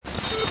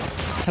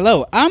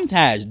Hello, I'm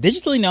Taj,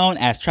 digitally known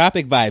as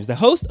Tropic Vibes, the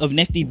host of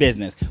Nifty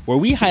Business, where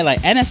we highlight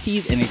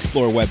NFTs and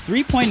explore Web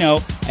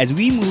 3.0 as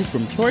we move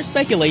from pure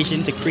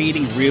speculation to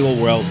creating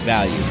real-world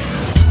value.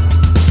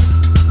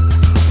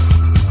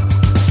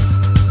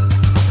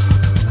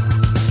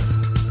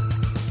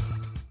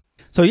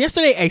 So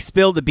yesterday I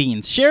spilled the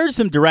beans, shared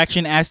some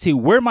direction as to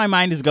where my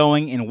mind is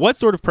going and what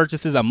sort of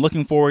purchases I'm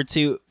looking forward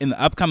to in the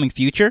upcoming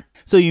future.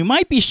 So you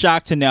might be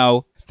shocked to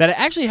know that I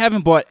actually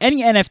haven't bought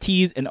any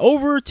NFTs in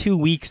over 2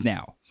 weeks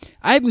now.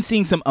 I've been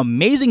seeing some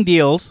amazing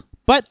deals,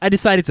 but I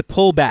decided to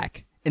pull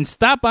back and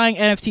stop buying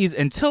NFTs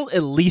until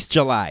at least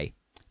July.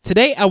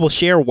 Today I will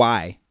share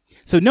why.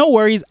 So no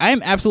worries, I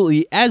am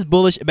absolutely as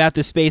bullish about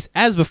this space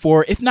as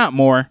before, if not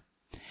more.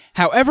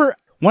 However,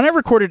 when I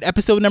recorded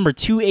episode number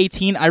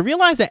 218, I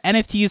realized that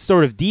NFTs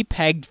sort of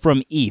depegged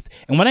from ETH.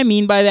 And what I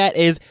mean by that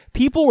is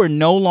people were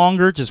no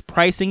longer just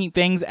pricing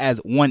things as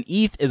 1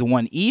 ETH is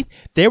 1 ETH.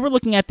 They were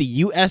looking at the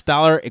US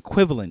dollar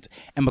equivalent.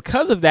 And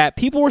because of that,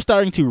 people were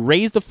starting to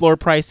raise the floor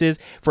prices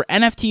for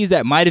NFTs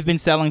that might have been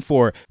selling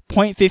for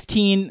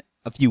 0.15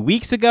 a few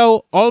weeks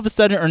ago, all of a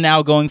sudden are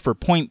now going for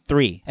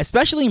 0.3,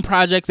 especially in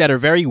projects that are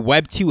very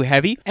Web 2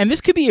 heavy. And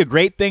this could be a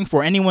great thing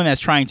for anyone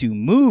that's trying to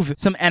move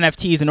some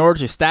NFTs in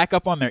order to stack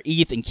up on their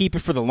ETH and keep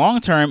it for the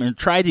long term and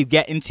try to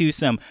get into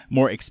some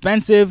more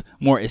expensive,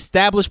 more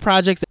established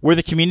projects where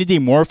the community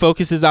more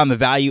focuses on the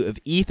value of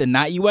ETH and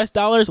not US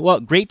dollars.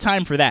 Well, great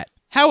time for that.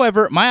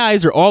 However, my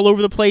eyes are all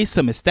over the place,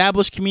 some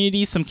established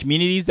communities, some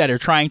communities that are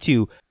trying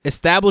to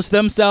establish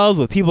themselves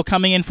with people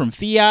coming in from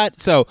fiat,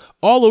 so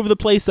all over the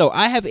place. So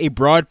I have a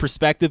broad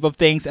perspective of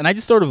things, and I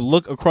just sort of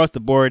look across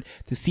the board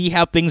to see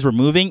how things were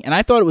moving, and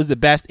I thought it was the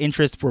best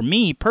interest for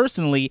me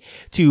personally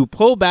to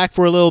pull back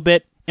for a little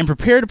bit and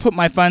prepare to put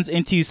my funds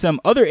into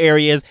some other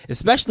areas,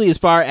 especially as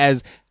far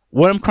as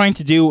what I'm trying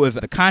to do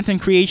with the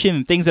content creation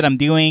and things that I'm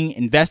doing,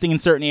 investing in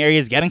certain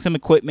areas, getting some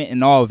equipment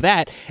and all of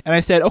that. And I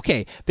said,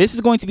 okay, this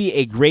is going to be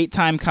a great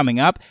time coming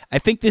up. I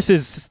think this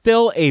is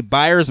still a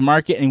buyer's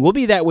market and will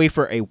be that way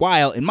for a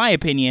while, in my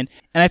opinion.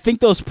 And I think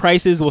those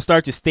prices will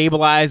start to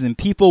stabilize and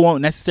people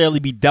won't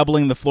necessarily be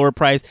doubling the floor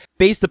price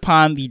based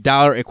upon the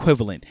dollar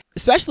equivalent,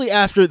 especially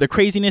after the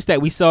craziness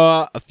that we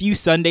saw a few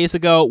Sundays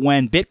ago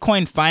when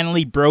Bitcoin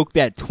finally broke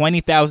that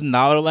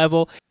 $20,000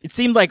 level. It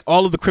seemed like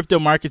all of the crypto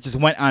markets just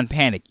went on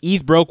panic.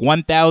 ETH broke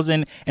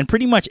 1,000 and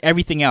pretty much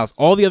everything else.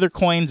 All the other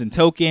coins and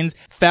tokens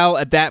fell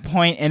at that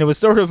point, and it was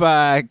sort of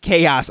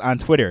chaos on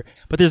Twitter.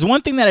 But there's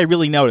one thing that I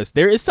really noticed.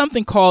 There is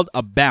something called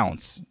a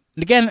bounce.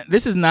 And again,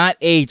 this is not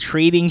a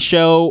trading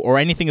show or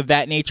anything of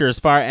that nature as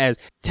far as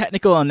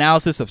technical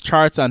analysis of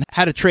charts on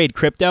how to trade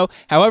crypto.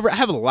 However, I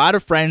have a lot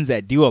of friends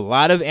that do a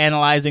lot of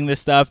analyzing this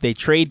stuff. They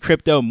trade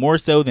crypto more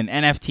so than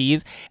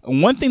NFTs.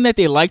 And one thing that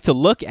they like to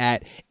look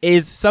at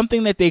is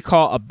something that they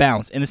call a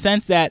bounce, in the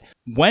sense that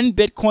when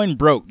Bitcoin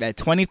broke that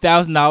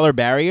 $20,000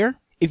 barrier,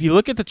 if you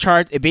look at the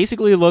charts, it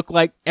basically looked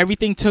like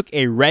everything took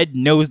a red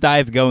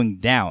nosedive going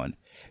down.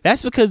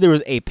 That's because there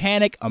was a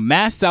panic, a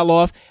mass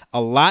sell-off,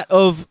 a lot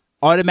of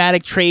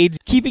automatic trades.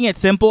 Keeping it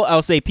simple,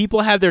 I'll say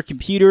people have their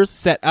computers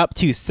set up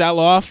to sell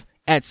off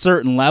at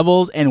certain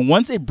levels, and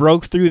once it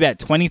broke through that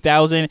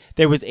 20,000,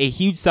 there was a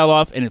huge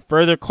sell-off and it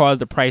further caused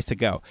the price to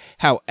go.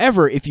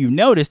 However, if you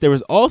notice, there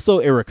was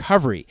also a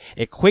recovery.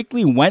 It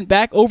quickly went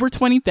back over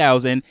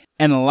 20,000,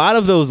 and a lot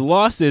of those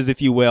losses,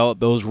 if you will,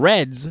 those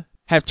reds,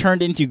 have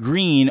turned into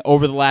green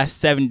over the last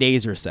 7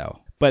 days or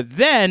so. But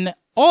then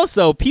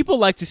also, people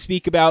like to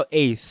speak about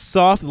a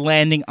soft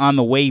landing on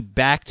the way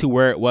back to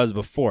where it was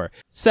before.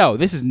 So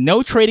this is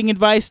no trading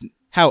advice.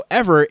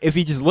 However, if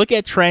you just look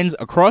at trends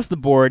across the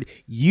board,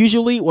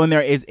 usually when there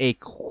is a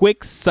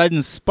quick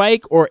sudden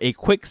spike or a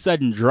quick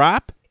sudden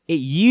drop, it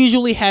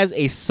usually has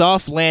a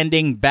soft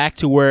landing back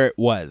to where it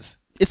was.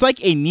 It's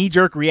like a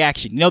knee-jerk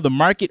reaction. You know, the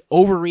market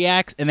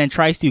overreacts and then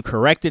tries to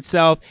correct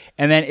itself,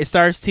 and then it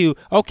starts to,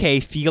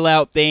 feel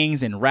out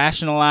things and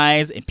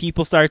rationalize, and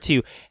people start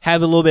to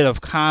have a little bit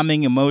of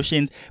calming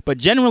emotions. But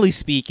generally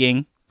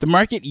speaking, the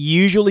market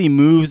usually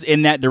moves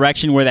in that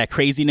direction where that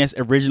craziness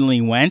originally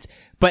went,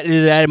 but it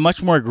is at a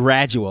much more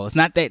gradual. It's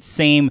not that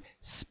same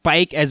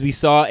spike as we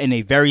saw in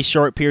a very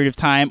short period of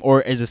time,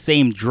 or as the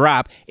same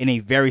drop in a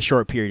very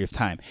short period of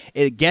time.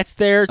 It gets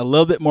there a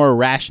little bit more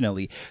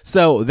rationally.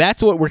 So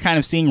that's what we're kind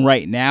of seeing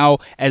right now,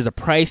 as the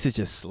price is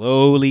just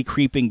slowly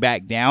creeping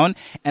back down.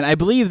 And I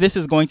believe this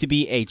is going to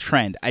be a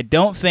trend. I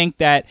don't think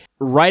that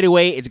right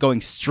away it's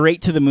going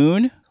straight to the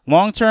moon.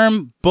 Long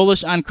term,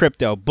 bullish on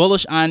crypto,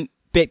 bullish on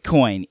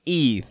Bitcoin,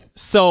 ETH,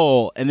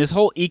 Sol, and this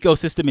whole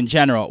ecosystem in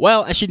general.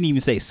 Well, I shouldn't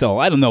even say Sol.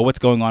 I don't know what's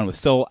going on with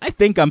Sol. I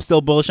think I'm still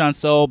bullish on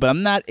Sol, but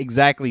I'm not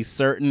exactly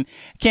certain.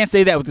 I can't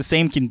say that with the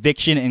same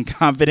conviction and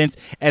confidence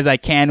as I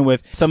can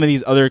with some of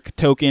these other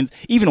tokens.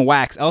 Even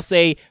Wax, I'll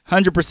say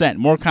 100%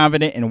 more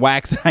confident in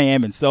Wax than I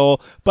am in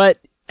Sol, but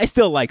I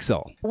still like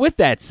Sol. With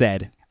that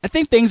said, I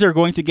think things are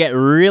going to get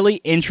really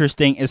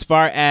interesting as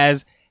far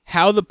as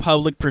how the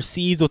public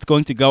perceives what's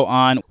going to go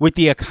on with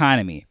the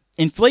economy.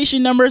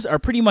 Inflation numbers are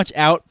pretty much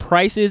out.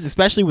 Prices,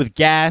 especially with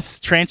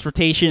gas,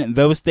 transportation,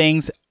 those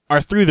things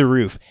are through the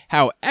roof.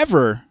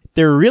 However,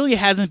 there really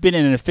hasn't been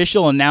an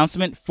official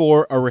announcement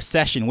for a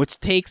recession, which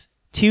takes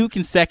 2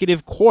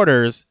 consecutive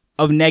quarters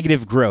of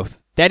negative growth.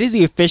 That is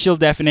the official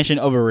definition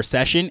of a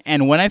recession.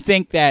 And when I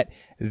think that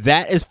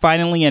is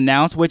finally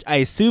announced, which I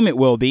assume it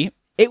will be,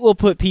 it will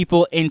put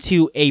people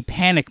into a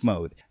panic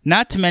mode.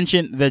 Not to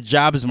mention the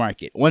jobs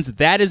market. Once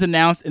that is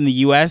announced in the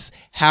US,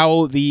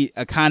 how the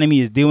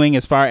economy is doing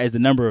as far as the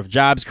number of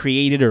jobs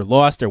created or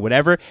lost or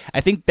whatever, I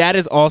think that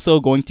is also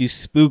going to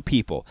spook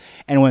people.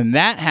 And when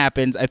that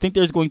happens, I think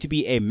there's going to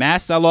be a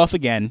mass sell-off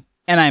again.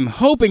 And I'm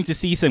hoping to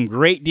see some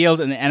great deals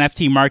in the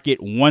NFT market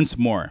once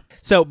more.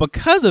 So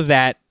because of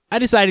that, I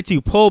decided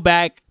to pull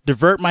back,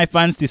 divert my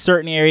funds to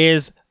certain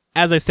areas.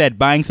 As I said,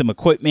 buying some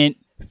equipment,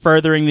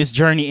 furthering this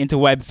journey into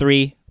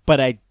Web3. But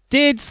I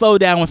did slow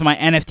down with my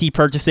NFT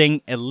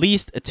purchasing, at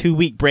least a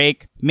 2-week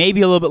break,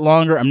 maybe a little bit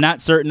longer. I'm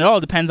not certain. It all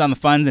depends on the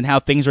funds and how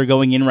things are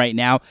going in right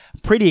now.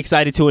 I'm pretty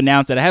excited to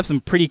announce that I have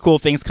some pretty cool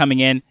things coming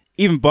in.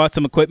 Even bought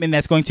some equipment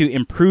that's going to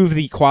improve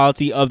the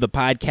quality of the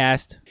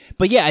podcast.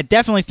 But yeah, I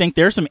definitely think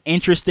there are some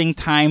interesting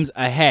times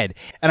ahead.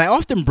 And I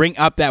often bring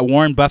up that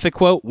Warren Buffett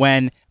quote,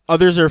 when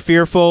others are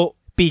fearful,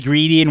 be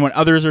greedy, and when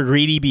others are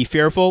greedy, be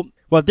fearful.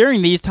 Well,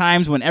 during these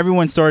times when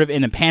everyone's sort of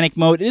in a panic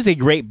mode, it is a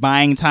great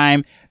buying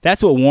time.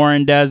 That's what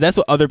Warren does. That's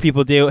what other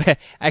people do. I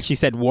actually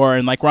said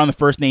Warren, like we're on the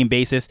first name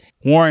basis.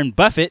 Warren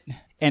Buffett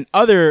and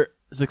other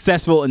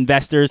successful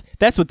investors,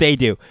 that's what they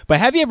do. But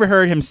have you ever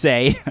heard him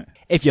say,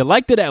 if you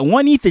liked it at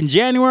 1 ETH in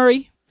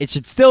January, it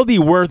should still be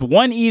worth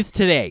 1 ETH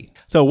today.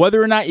 So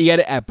whether or not you get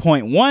it at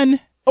 0.1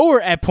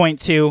 or at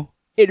 0.2,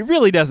 it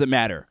really doesn't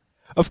matter.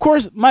 Of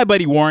course, my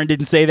buddy Warren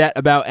didn't say that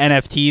about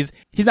NFTs.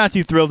 He's not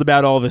too thrilled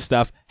about all this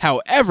stuff.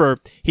 However,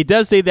 he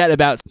does say that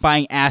about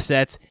buying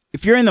assets.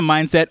 If you're in the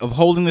mindset of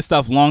holding the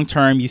stuff long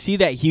term, you see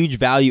that huge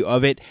value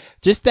of it.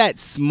 Just that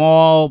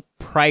small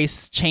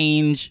price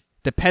change,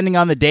 depending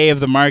on the day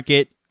of the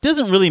market,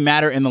 doesn't really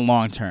matter in the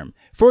long term.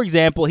 For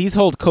example, he's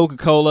held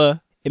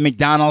Coca-Cola and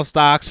McDonald's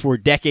stocks for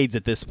decades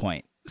at this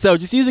point. So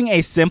just using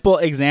a simple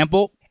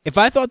example, if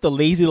I thought the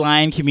Lazy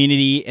Lion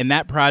community and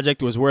that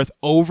project was worth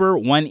over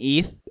 1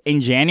 ETH, in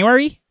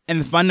January, and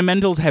the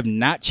fundamentals have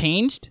not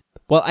changed,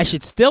 well, I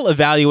should still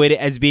evaluate it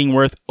as being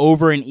worth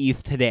over an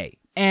ETH today.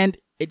 And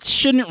it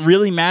shouldn't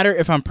really matter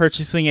if I'm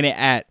purchasing it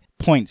at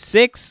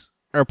 0.6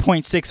 or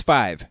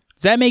 0.65. Does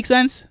that make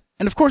sense?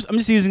 And of course, I'm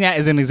just using that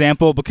as an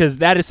example because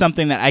that is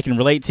something that I can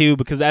relate to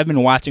because I've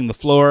been watching the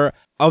floor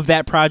of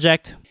that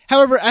project.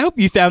 However, I hope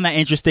you found that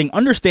interesting,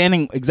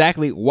 understanding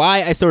exactly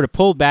why I sort of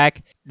pulled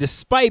back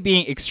despite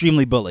being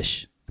extremely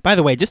bullish. By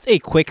the way, just a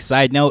quick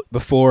side note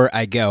before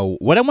I go.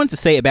 What I wanted to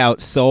say about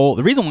Sol,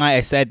 the reason why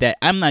I said that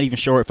I'm not even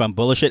sure if I'm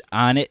bullish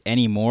on it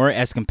anymore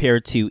as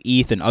compared to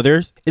ETH and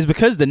others, is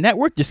because the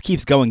network just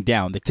keeps going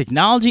down. The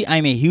technology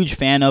I'm a huge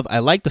fan of. I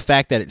like the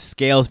fact that it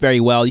scales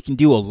very well. You can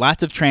do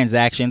lots of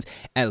transactions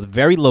at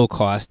very low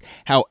cost.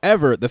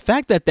 However, the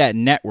fact that that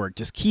network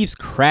just keeps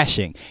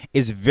crashing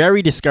is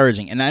very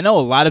discouraging. And I know a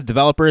lot of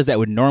developers that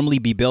would normally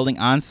be building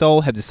on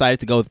Sol have decided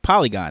to go with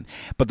Polygon.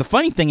 But the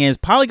funny thing is,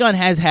 Polygon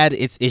has had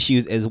its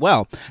issues as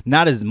well.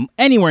 Not as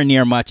anywhere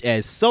near much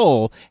as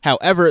Sol.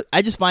 However,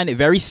 I just find it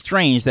very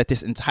strange that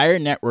this entire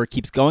network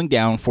keeps going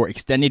down for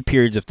extended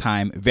periods of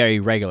time very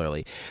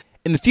regularly.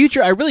 In the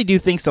future, I really do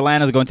think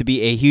Solana is going to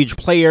be a huge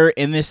player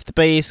in this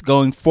space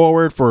going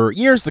forward for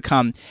years to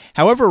come.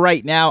 However,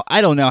 right now,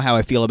 I don't know how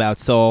I feel about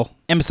Sol.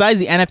 And besides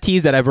the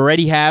NFTs that I've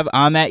already have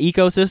on that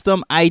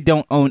ecosystem, I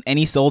don't own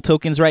any Sol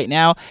tokens right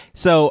now.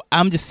 So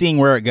I'm just seeing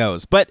where it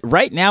goes. But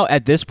right now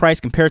at this price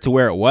compared to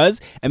where it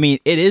was, I mean,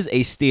 it is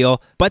a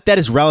steal, but that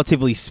is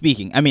relatively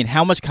speaking. I mean,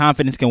 how much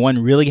confidence can one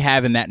really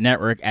have in that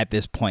network at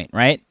this point,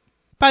 right?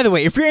 By the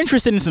way, if you're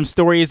interested in some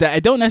stories that I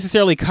don't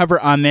necessarily cover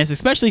on this,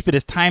 especially if it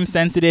is time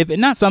sensitive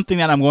and not something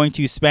that I'm going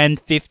to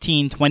spend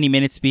 15-20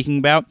 minutes speaking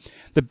about,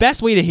 the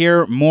best way to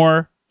hear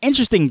more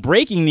interesting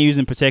breaking news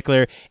in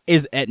particular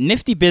is at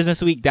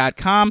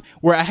niftybusinessweek.com,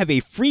 where I have a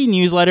free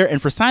newsletter, and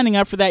for signing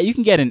up for that, you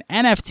can get an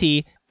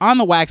NFT on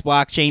the Wax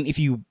blockchain if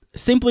you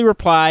simply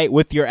reply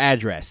with your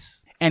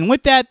address. And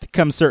with that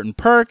comes certain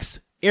perks,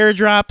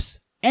 airdrops,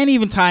 and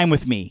even time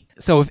with me.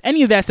 So if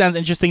any of that sounds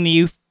interesting to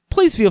you,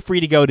 please feel free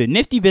to go to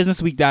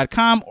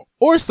niftybusinessweek.com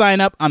or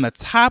sign up on the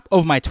top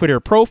of my Twitter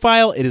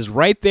profile. It is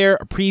right there,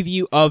 a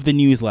preview of the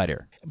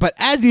newsletter. But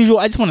as usual,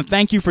 I just want to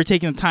thank you for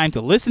taking the time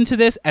to listen to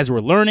this as we're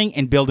learning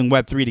and building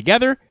Web3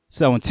 together.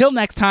 So until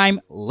next time,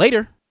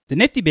 later. The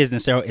Nifty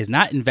Business Show is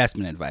not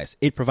investment advice.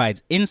 It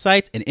provides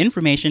insights and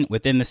information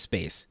within the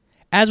space.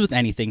 As with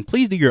anything,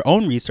 please do your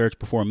own research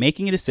before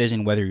making a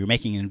decision whether you're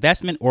making an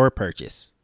investment or a purchase.